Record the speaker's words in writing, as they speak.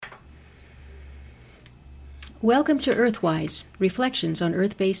Welcome to Earthwise, Reflections on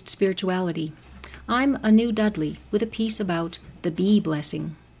Earth-Based Spirituality. I'm Anu Dudley with a piece about the bee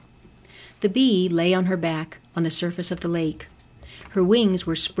blessing. The bee lay on her back on the surface of the lake. Her wings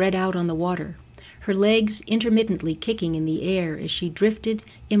were spread out on the water, her legs intermittently kicking in the air as she drifted,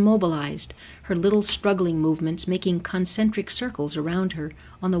 immobilized, her little struggling movements making concentric circles around her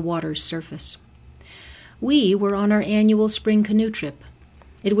on the water's surface. We were on our annual spring canoe trip.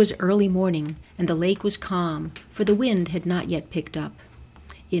 It was early morning, and the lake was calm, for the wind had not yet picked up.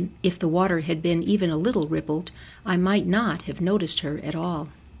 If the water had been even a little rippled, I might not have noticed her at all.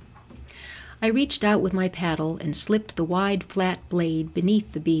 I reached out with my paddle and slipped the wide, flat blade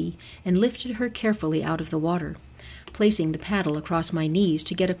beneath the bee and lifted her carefully out of the water, placing the paddle across my knees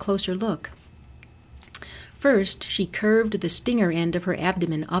to get a closer look. First, she curved the stinger end of her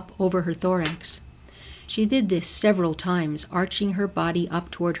abdomen up over her thorax. She did this several times, arching her body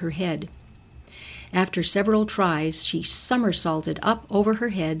up toward her head. After several tries, she somersaulted up over her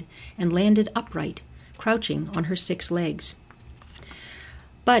head and landed upright, crouching on her 6 legs.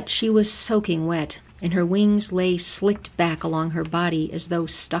 But she was soaking wet, and her wings lay slicked back along her body as though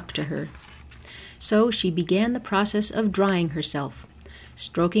stuck to her. So she began the process of drying herself,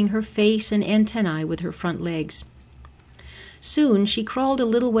 stroking her face and antennae with her front legs. Soon she crawled a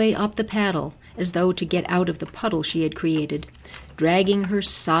little way up the paddle, as though to get out of the puddle she had created, dragging her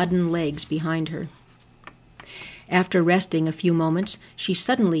sodden legs behind her. After resting a few moments, she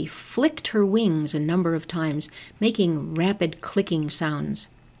suddenly flicked her wings a number of times, making rapid clicking sounds.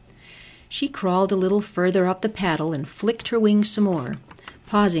 She crawled a little further up the paddle and flicked her wings some more,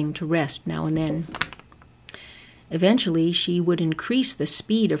 pausing to rest now and then. Eventually, she would increase the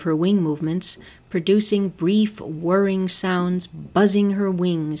speed of her wing movements, producing brief, whirring sounds, buzzing her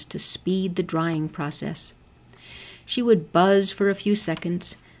wings to speed the drying process. She would buzz for a few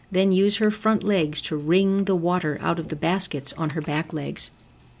seconds, then use her front legs to wring the water out of the baskets on her back legs.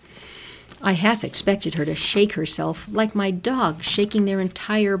 I half expected her to shake herself like my dogs shaking their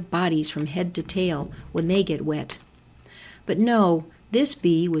entire bodies from head to tail when they get wet. But no, this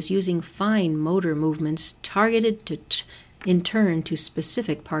bee was using fine motor movements targeted in turn to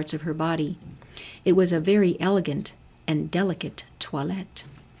specific parts of her body. It was a very elegant and delicate toilette.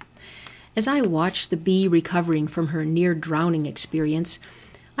 As I watched the bee recovering from her near-drowning experience,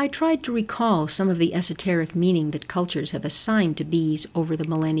 I tried to recall some of the esoteric meaning that cultures have assigned to bees over the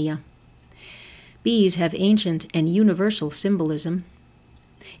millennia. Bees have ancient and universal symbolism.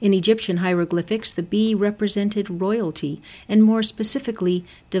 In Egyptian hieroglyphics, the bee represented royalty, and more specifically,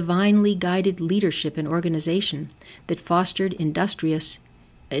 divinely guided leadership and organization that fostered industriousness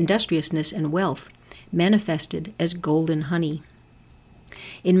and wealth, manifested as golden honey.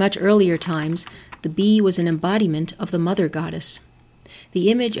 In much earlier times, the bee was an embodiment of the mother goddess.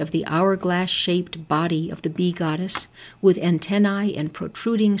 The image of the hourglass-shaped body of the bee goddess, with antennae and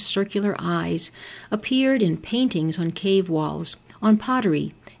protruding circular eyes, appeared in paintings on cave walls, on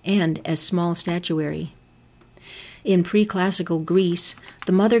pottery, and as small statuary. In pre-classical Greece,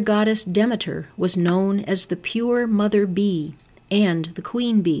 the mother goddess Demeter was known as the pure mother bee and the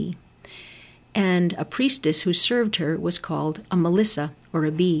queen bee, and a priestess who served her was called a Melissa, or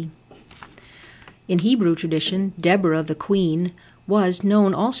a bee. In Hebrew tradition, Deborah the queen was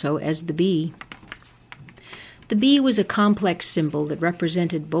known also as the bee. The bee was a complex symbol that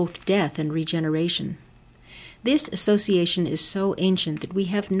represented both death and regeneration. This association is so ancient that we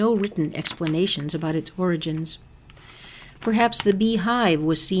have no written explanations about its origins. Perhaps the beehive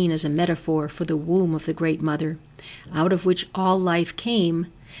was seen as a metaphor for the womb of the Great Mother, out of which all life came,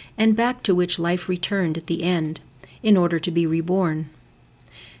 and back to which life returned at the end, in order to be reborn.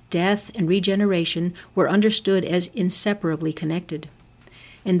 Death and regeneration were understood as inseparably connected,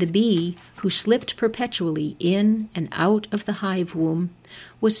 and the bee, who slipped perpetually in and out of the hive womb,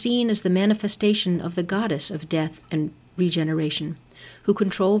 was seen as the manifestation of the goddess of death and regeneration, who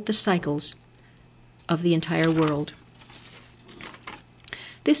controlled the cycles of the entire world.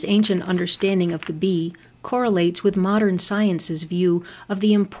 This ancient understanding of the bee correlates with modern science's view of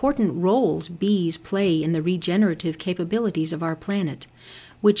the important roles bees play in the regenerative capabilities of our planet,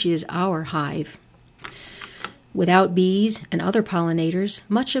 which is our hive. Without bees and other pollinators,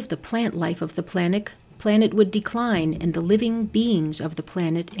 much of the plant life of the planet would decline, and the living beings of the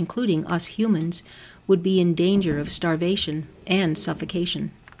planet, including us humans, would be in danger of starvation and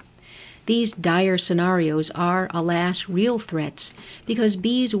suffocation. These dire scenarios are, alas, real threats, because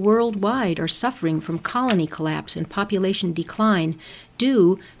bees worldwide are suffering from colony collapse and population decline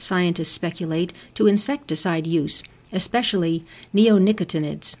due, scientists speculate, to insecticide use, especially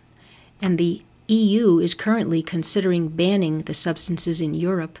neonicotinoids, and the EU is currently considering banning the substances in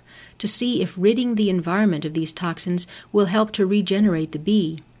Europe to see if ridding the environment of these toxins will help to regenerate the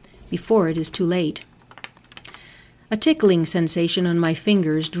bee before it is too late. A tickling sensation on my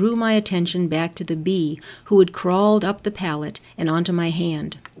fingers drew my attention back to the bee who had crawled up the pallet and onto my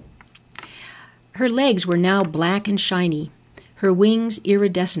hand. Her legs were now black and shiny, her wings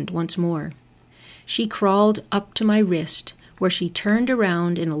iridescent once more. She crawled up to my wrist, where she turned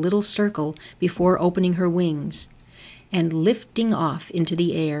around in a little circle before opening her wings and lifting off into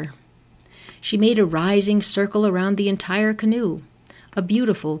the air. She made a rising circle around the entire canoe, a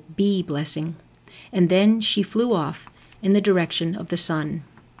beautiful bee blessing, and then she flew off in the direction of the sun.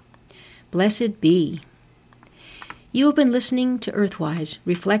 Blessed bee. You have been listening to Earthwise,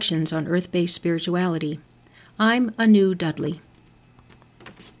 Reflections on Earth-Based Spirituality. I'm Anu Dudley.